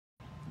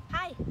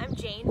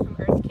Jayne from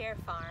Earth Care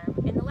Farm.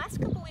 In the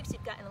last couple weeks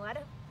we've gotten a lot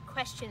of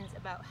questions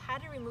about how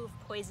to remove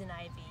poison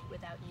ivy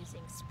without using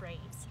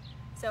sprays.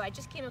 So I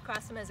just came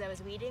across them as I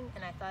was weeding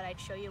and I thought I'd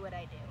show you what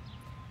I do.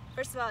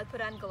 First of all, I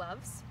put on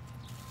gloves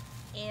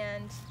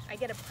and I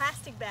get a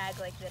plastic bag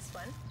like this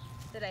one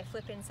that I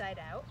flip inside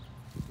out.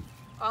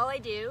 All I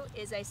do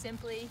is I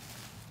simply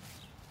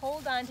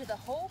hold on to the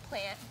whole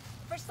plant.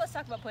 First, let's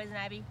talk about poison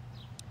ivy.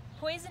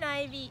 Poison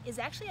ivy is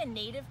actually a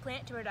native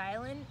plant to Rhode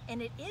Island,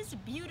 and it is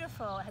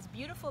beautiful. It has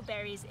beautiful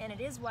berries, and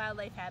it is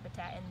wildlife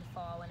habitat in the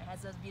fall when it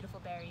has those beautiful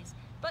berries,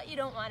 but you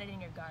don't want it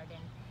in your garden.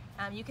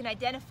 You can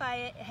identify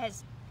it. It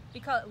has, we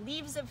call it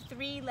leaves of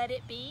 3, let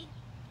it be,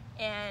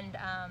 and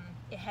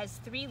it has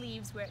 3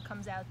 leaves where it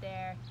comes out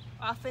there.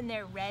 Often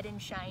they're red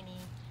and shiny,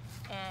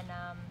 and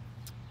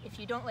if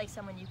you don't like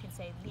someone, you can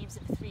say leaves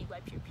of 3,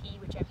 wipe your pee,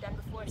 which I've done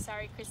before.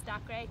 Sorry, Chris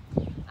Dockray.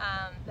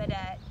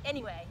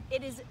 Anyway,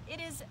 it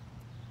is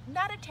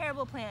not a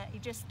terrible plant, you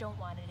just don't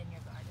want it in your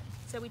garden.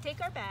 So we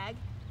take our bag,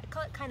 I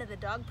call it kind of the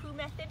dog poo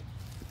method,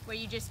 where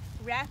you just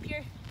wrap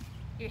your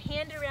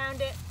hand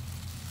around it,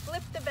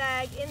 flip the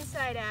bag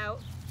inside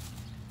out,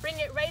 bring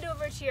it right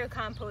over to your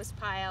compost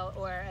pile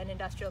or an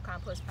industrial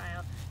compost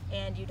pile,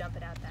 and you dump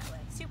it out that way.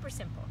 Super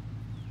simple.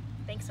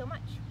 Thanks so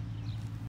much.